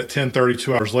pocket at 10:30,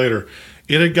 2 hours later.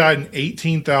 It had gotten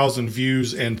 18,000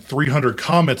 views and 300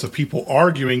 comments of people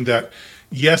arguing that,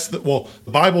 the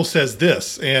Bible says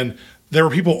this. And there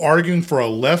were people arguing for a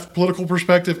left political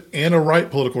perspective and a right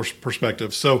political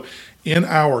perspective. So in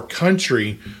our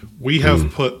country, we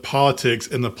have put politics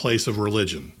in the place of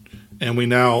religion. And we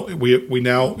now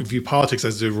view politics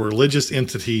as a religious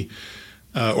entity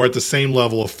or at the same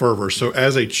level of fervor. So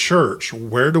as a church,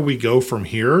 where do we go from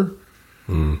here?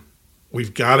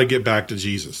 We've got to get back to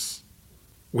Jesus.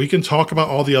 We can talk about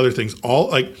all the other things,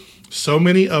 so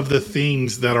many of the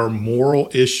things that are moral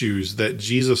issues that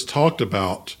Jesus talked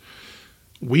about.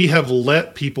 We have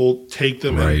let people take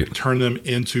them and turn them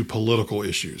into political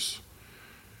issues.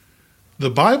 The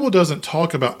Bible doesn't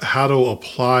talk about how to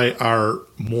apply our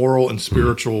moral and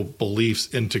spiritual beliefs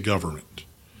into government.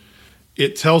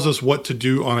 It tells us what to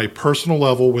do on a personal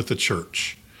level with the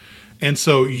church. And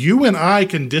so you and I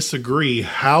can disagree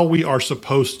how we are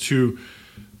supposed to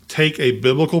take a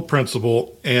biblical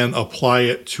principle and apply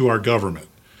it to our government.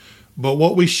 But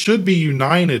what we should be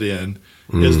united in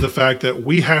is the fact that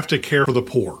we have to care for the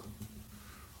poor.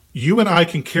 You and I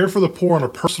can care for the poor on a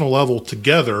personal level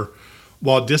together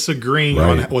while disagreeing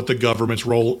on what the government's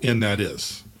role in that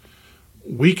is.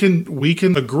 We can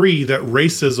agree that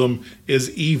racism is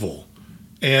evil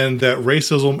and that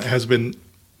racism has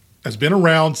been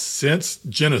around since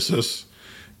Genesis,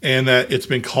 and that it's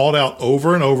been called out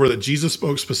over and over, that Jesus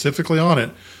spoke specifically on it,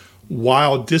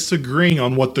 while disagreeing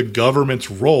on what the government's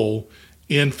role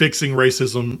in fixing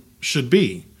racism should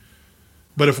be.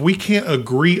 But if we can't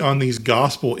agree on these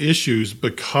gospel issues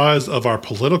because of our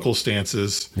political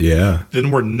stances,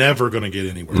 then we're never going to get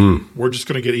anywhere. We're just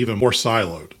going to get even more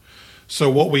siloed.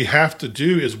 So what we have to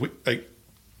do is,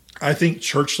 I think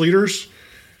church leaders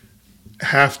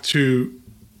have to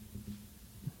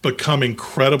become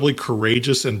incredibly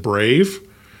courageous and brave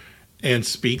and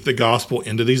speak the gospel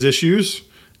into these issues.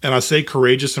 And I say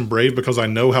courageous and brave because I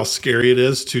know how scary it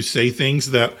is to say things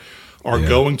that are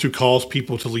going to cause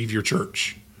people to leave your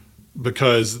church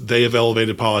because they have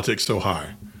elevated politics so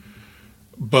high.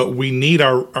 But we need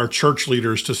our church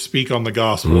leaders to speak on the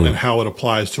gospel and how it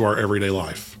applies to our everyday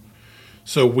life.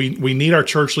 So we need our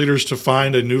church leaders to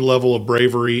find a new level of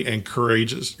bravery and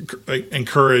courage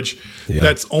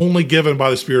that's only given by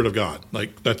the Spirit of God.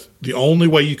 Like, that's the only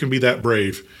way you can be that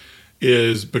brave,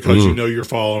 is because you know you're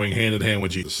following hand in hand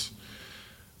with Jesus.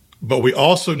 But we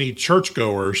also need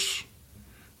churchgoers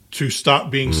to stop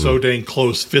being so dang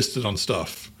close-fisted on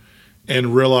stuff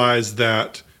and realize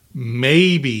that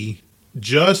maybe,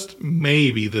 just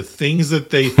maybe, the things that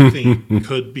they think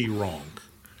could be wrong.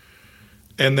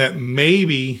 And that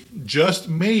maybe, just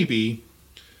maybe,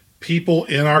 people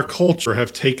in our culture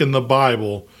have taken the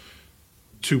Bible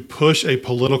to push a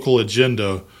political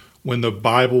agenda when the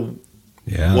Bible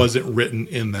wasn't written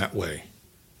in that way.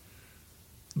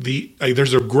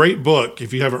 There's a great book,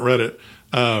 if you haven't read it,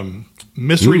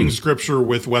 Misreading Scripture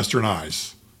with Western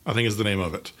Eyes, I think is the name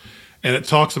of it. And it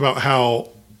talks about how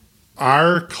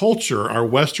our culture, our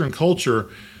Western culture,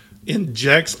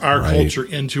 injects our culture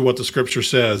into what the Scripture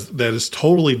says that is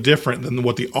totally different than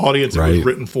what the audience it was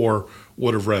written for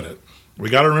would have read it. We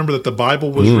got to remember that the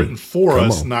Bible was written for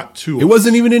us, not to us. It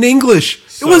wasn't even in English.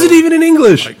 So, it wasn't even in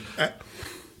English.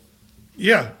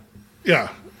 Yeah.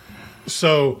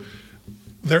 So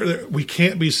we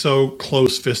can't be so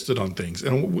close-fisted on things.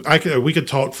 And we could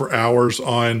talk for hours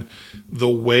on the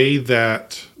way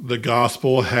that the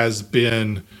gospel has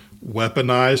been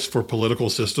weaponized for political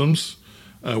systems.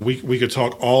 We could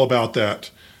talk all about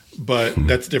that, but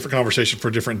that's a different conversation for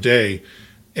a different day.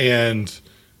 And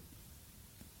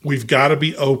we've got to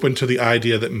be open to the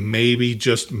idea that maybe,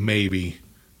 just maybe,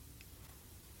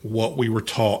 what we were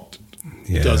taught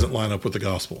doesn't line up with the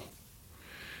gospel.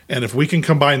 And if we can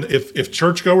combine, if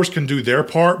churchgoers can do their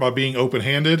part by being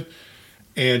open-handed,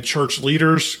 and church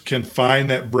leaders can find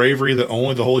that bravery that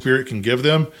only the Holy Spirit can give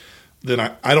them, then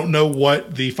I don't know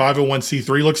what the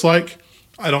 501c3 looks like.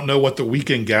 I don't know what the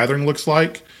weekend gathering looks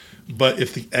like. But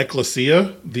if the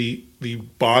ecclesia, the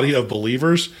body of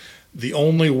believers, the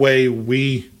only way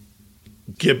we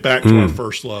get back to our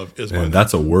first love is by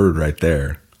that's a word right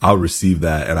there. I'll receive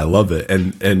that, and I love it.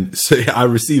 And say I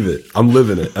receive it. I'm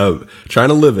living it, trying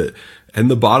to live it. And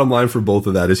the bottom line for both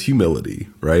of that is humility,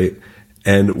 right?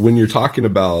 And when you're talking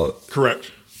about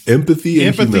correct empathy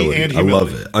and humility, I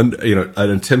love it. An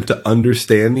attempt to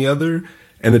understand the other,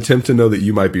 an attempt to know that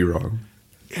you might be wrong.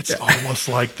 It's almost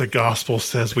like the gospel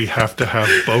says we have to have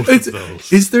both of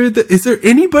those. Is there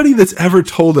anybody that's ever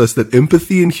told us that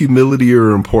empathy and humility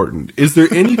are important? Is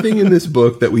there anything in this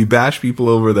book that we bash people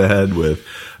over the head with?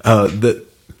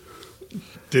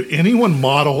 Did anyone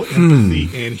model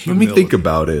empathy and humility? Let me think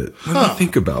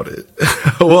about it.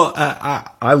 Well,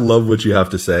 I love what you have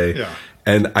to say. Yeah.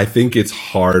 And I think it's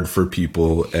hard for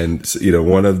people. And,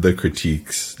 one of the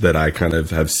critiques that I kind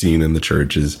of have seen in the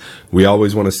church is we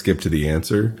always want to skip to the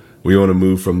answer. We want to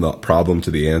move from the problem to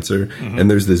the answer. Mm-hmm.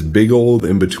 And there's this big old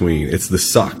in between. It's the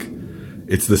suck.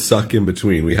 It's the suck in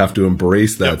between. We have to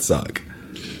embrace that suck.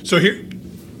 So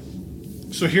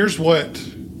So here's what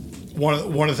one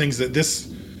of the things that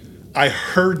I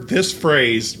heard this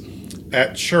phrase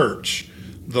at church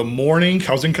the morning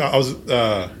I was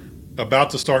about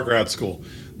to start grad school.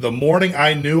 The morning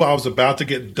I knew I was about to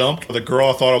get dumped by the girl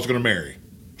I thought I was going to marry.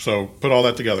 So put all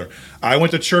that together. I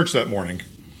went to church that morning,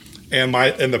 and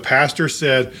the pastor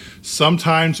said,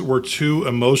 sometimes we're too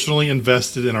emotionally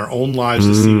invested in our own lives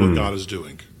to see what God is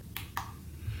doing.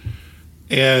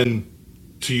 And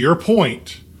to your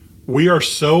point, we are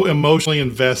so emotionally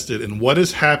invested in what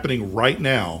is happening right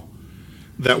now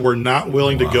that we're not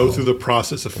willing to go through the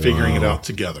process of figuring it out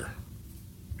together.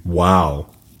 Wow.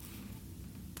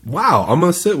 I'm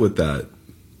going to sit with that.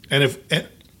 And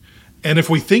if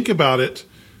we think about it,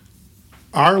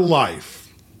 our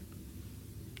life,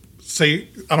 say,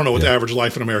 I don't know what the average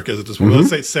life in America is at this point, let's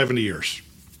say it's 70 years.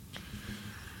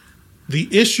 The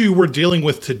issue we're dealing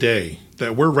with today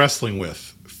that we're wrestling with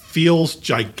feels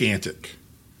gigantic.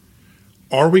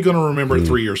 Are we going to remember it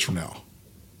 3 years from now?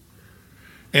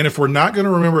 And if we're not going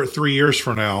to remember it 3 years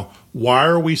from now, why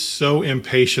are we so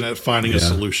impatient at finding a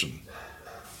solution?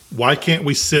 Why can't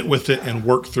we sit with it and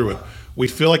work through it? We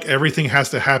feel like everything has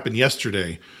to happen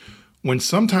yesterday, when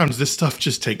sometimes this stuff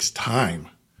just takes time.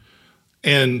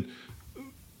 And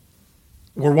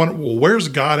we're wondering, well, where's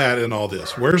God at in all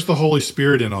this? Where's the Holy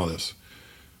Spirit in all this?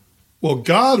 Well,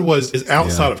 God is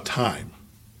outside of time.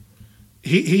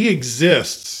 He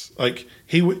exists. Like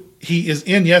he is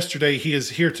in yesterday, he is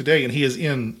here today, and he is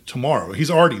in tomorrow. He's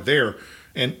already there,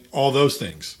 and all those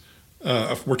things.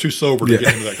 We're too sober to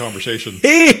get into that conversation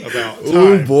about time.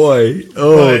 Oh boy!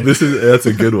 That's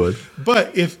a good one.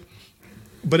 But if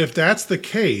that's the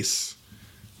case,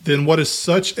 then what is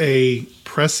such a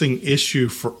pressing issue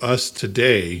for us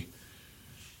today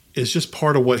is just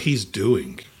part of what he's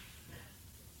doing.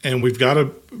 And we've got to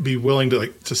be willing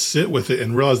to sit with it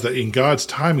and realize that in God's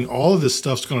timing, all of this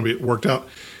stuff's going to be worked out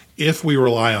if we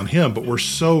rely on him. But we're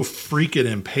so freaking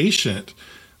impatient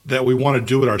that we want to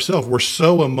do it ourselves. We're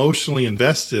so emotionally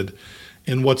invested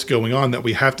in what's going on that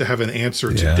we have to have an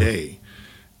answer today.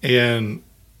 And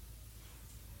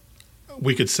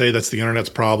we could say that's the internet's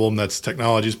problem, that's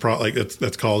technology's problem,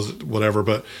 that's caused whatever.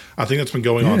 But I think that's been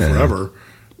going on forever.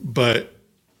 But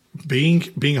being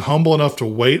humble enough to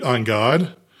wait on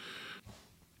God,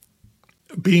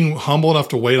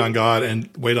 and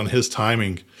wait on his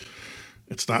timing,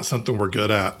 it's not something we're good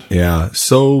at. Yeah.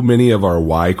 So many of our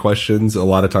why questions a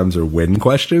lot of times are when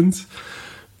questions,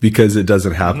 because it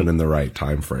doesn't happen in the right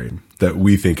time frame that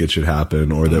we think it should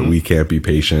happen, or that we can't be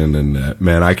patient. And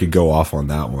man, I could go off on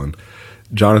that one.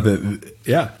 Jonathan,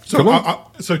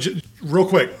 So real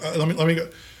quick, let me go.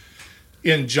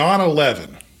 In John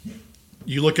 11,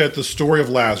 you look at the story of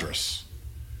Lazarus.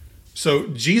 So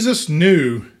Jesus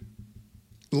knew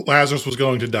Lazarus was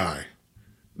going to die.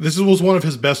 This was one of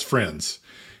his best friends.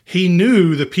 He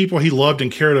knew the people he loved and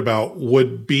cared about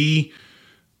would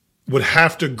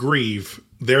have to grieve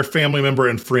their family member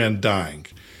and friend dying.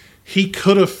 He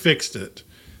could have fixed it,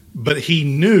 but he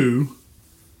knew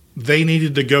they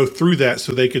needed to go through that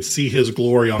so they could see his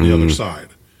glory on the other side.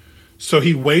 So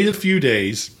he waited a few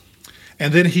days,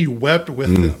 and then he wept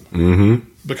with them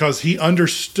because he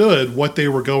understood what they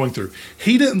were going through.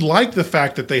 He didn't like the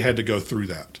fact that they had to go through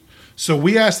that. So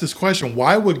we asked this question,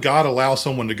 why would God allow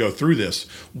someone to go through this?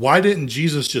 Why didn't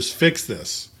Jesus just fix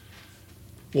this?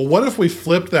 Well, what if we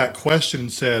flipped that question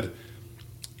and said,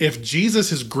 if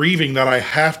Jesus is grieving that I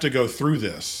have to go through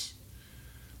this,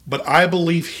 but I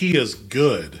believe he is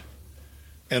good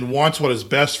and wants what is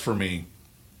best for me,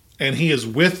 and he is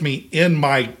with me in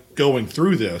my going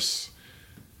through this,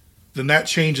 then that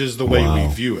changes the way we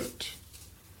view it.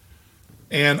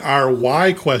 And our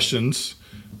why questions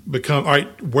become, all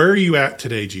right, where are you at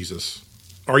today, Jesus?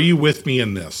 Are you with me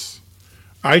in this?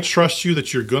 I trust you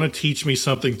that you're going to teach me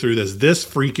something through this. This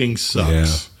freaking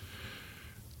sucks.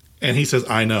 Yeah. And he says,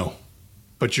 I know,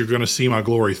 but you're going to see my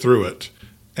glory through it,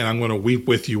 and I'm going to weep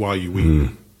with you while you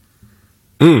weep.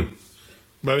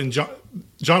 But in John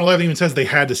 11 even says they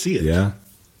had to see it. Yeah.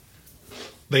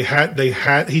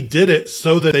 He did it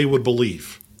so that they would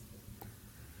believe.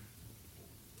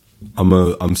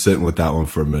 I'm sitting with that one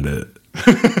for a minute.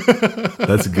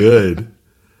 That's good.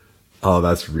 Oh,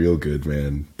 that's real good,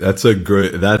 man.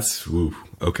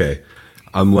 Okay.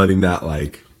 I'm letting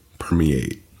that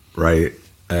permeate, right?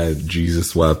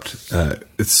 Jesus wept.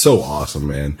 It's so awesome,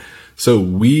 man. So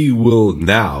we will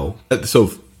now,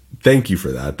 thank you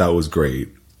for that. That was great.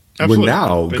 Absolutely. We're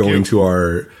now going to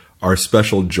our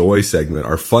special joy segment,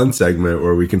 our fun segment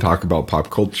where we can talk about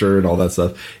pop culture and all that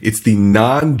stuff. It's the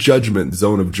non-judgment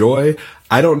zone of joy.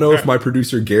 I don't know if my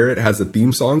producer Garrett has a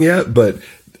theme song yet, but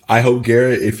I hope,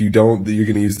 Garrett, if you don't, that you're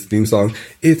going to use the theme song.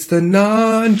 It's the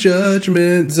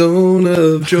non-judgment zone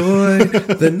of joy.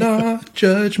 The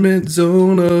non-judgment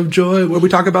zone of joy, where we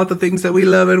talk about the things that we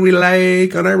love and we like,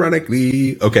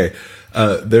 unironically. Okay,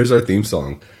 there's our theme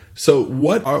song. So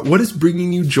what is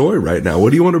bringing you joy right now? What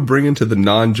do you want to bring into the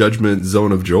non-judgment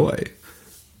zone of joy?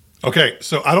 Okay,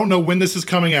 so I don't know when this is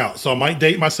coming out, so I might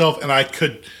date myself, and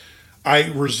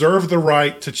I reserve the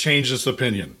right to change this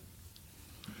opinion.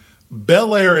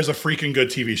 Bel-Air is a freaking good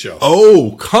TV show.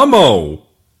 Oh, come on.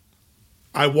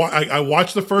 I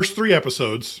watched the first 3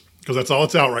 episodes because that's all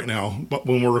it's out right now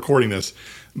when we're recording this.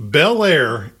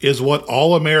 Bel-Air is what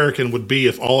All American would be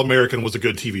if All American was a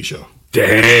good TV show.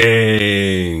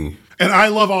 Dang. And I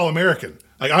love All American.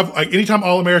 Anytime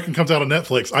All American comes out on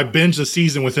Netflix, I binge the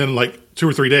season within 2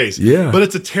 or 3 days. Yeah. But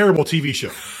it's a terrible TV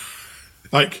show.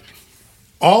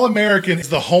 All American is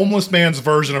the homeless man's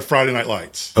version of Friday Night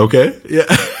Lights. Okay. Yeah.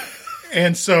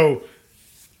 And so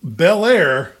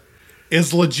Bel-Air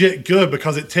is legit good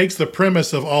because it takes the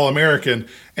premise of All American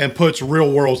and puts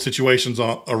real world situations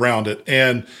around it.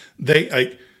 And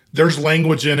there's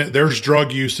language in it, there's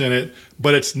drug use in it,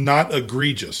 but it's not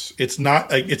egregious. It's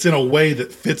not. It's in a way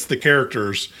that fits the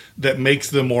characters that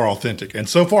makes them more authentic. And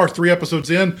so far, 3 episodes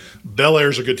in,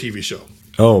 Bel-Air's a good TV show.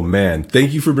 Oh, man.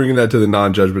 Thank you for bringing that to the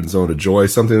non-judgment zone of joy,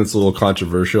 something that's a little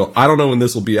controversial. I don't know when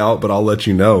this will be out, but I'll let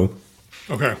you know.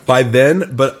 Okay. By then,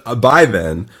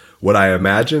 what I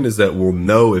imagine is that we'll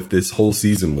know if this whole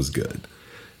season was good.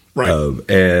 Right.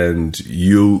 And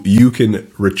you can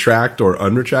retract or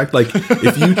unretract.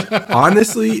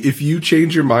 If you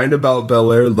change your mind about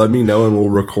Bel-Air, let me know and we'll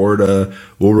record a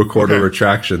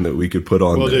retraction that we could put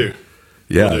on. We'll do.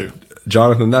 Yeah. We'll do.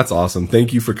 Jonathan, that's awesome.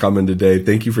 Thank you for coming today.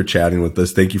 Thank you for chatting with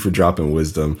us. Thank you for dropping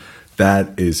wisdom.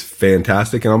 That is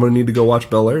fantastic. And I'm going to need to go watch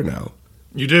Bel-Air now.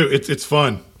 You do. It's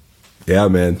fun. Yeah,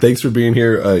 man. Thanks for being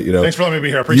here. Thanks for letting me be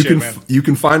here. I appreciate it, man. You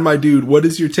can find my dude. What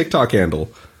is your TikTok handle?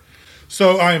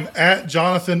 So I'm at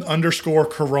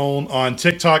Jonathan_Carone on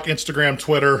TikTok, Instagram,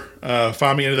 Twitter.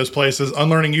 Find me into those places.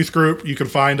 Unlearning Youth Group. You can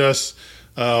find us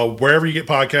wherever you get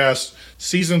podcasts.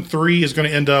 Season 3 is going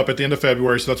to end up at the end of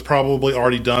February, so that's probably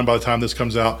already done by the time this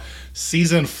comes out.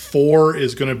 Season 4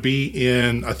 is going to be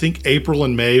in, I think, April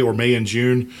and May, or May and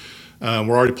June.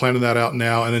 We're already planning that out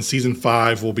now. And then Season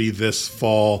 5 will be this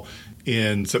fall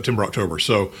in September, October.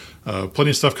 So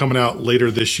plenty of stuff coming out later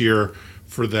this year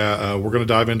for that. We're going to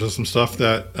dive into some stuff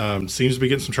that seems to be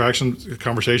getting some traction,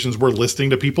 conversations we're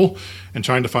listening to people and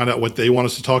trying to find out what they want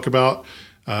us to talk about.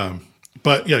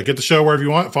 But yeah, get the show wherever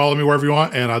you want, follow me wherever you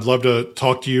want, and I'd love to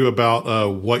talk to you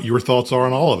about what your thoughts are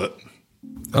on all of it.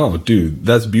 Oh, dude,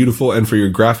 that's beautiful. And for your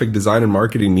graphic design and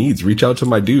marketing needs, reach out to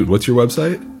my dude. What's your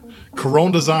website?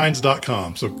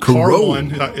 CaroneDesigns.com. So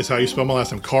Car1 is how you spell my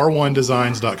last name.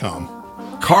 Car1Designs.com.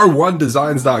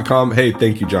 Car1Designs.com. Hey,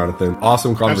 thank you, Jonathan.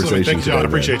 Awesome conversation. Thank you, John. I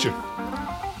appreciate you.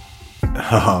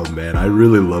 Oh, man. I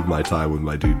really love my time with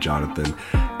my dude, Jonathan.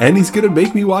 And he's going to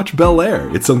make me watch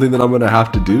Bel-Air. It's something that I'm going to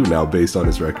have to do now based on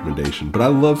his recommendation. But I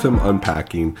love him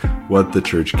unpacking what the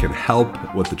church can help,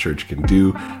 what the church can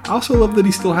do. I also love that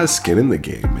he still has skin in the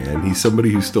game, man. He's somebody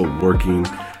who's still working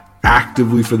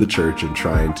actively for the church and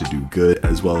trying to do good,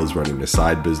 as well as running a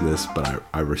side business. But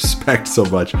I respect so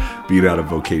much being out of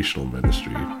vocational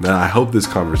ministry. Now, I hope this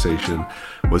conversation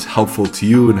was helpful to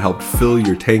you and helped fill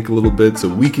your tank a little bit so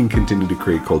we can continue to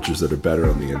create cultures that are better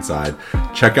on the inside.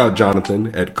 Check out Jonathan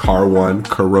at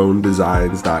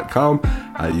CaroneDesigns.com.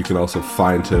 You can also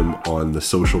find him on the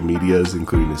social medias,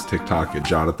 including his TikTok at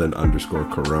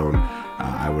Jonathan_Carone.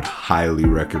 I would highly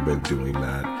recommend doing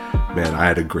that. Man, I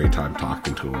had a great time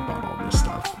talking to him about all this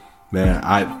stuff. Man,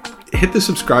 hit the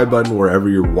subscribe button wherever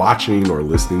you're watching or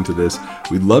listening to this.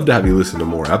 We'd love to have you listen to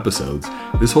more episodes.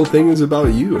 This whole thing is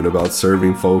about you and about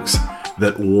serving folks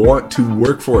that want to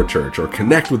work for a church or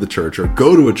connect with a church or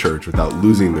go to a church without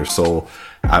losing their soul.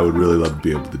 I would really love to be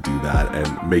able to do that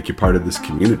and make you part of this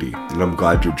community. And I'm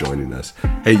glad you're joining us.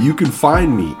 Hey, you can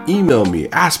find me, email me,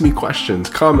 ask me questions,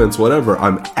 comments, whatever.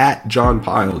 I'm at John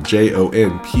Pyle,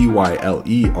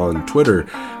 JONPYLE on Twitter.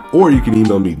 Or you can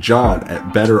email me, John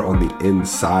at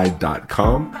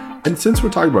betterontheinside.com. And since we're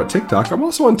talking about TikTok, I'm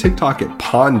also on TikTok at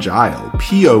Ponjyle,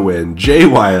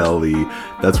 PONJYLE.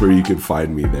 That's where you can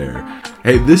find me there.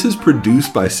 Hey, this is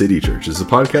produced by City Church. It's a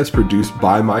podcast produced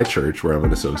by my church, where I'm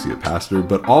an associate pastor,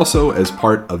 but also as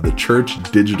part of the Church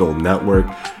Digital Network.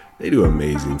 They do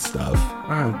amazing stuff.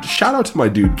 Shout out to my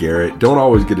dude, Garrett. Don't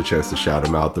always get a chance to shout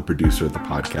him out, the producer of the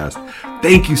podcast.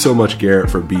 Thank you so much,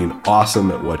 Garrett, for being awesome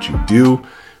at what you do.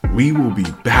 We will be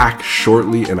back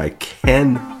shortly, and I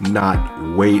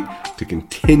cannot wait to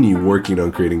continue working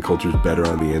on creating cultures better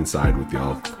on the inside with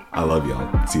y'all. I love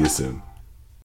y'all. See you soon.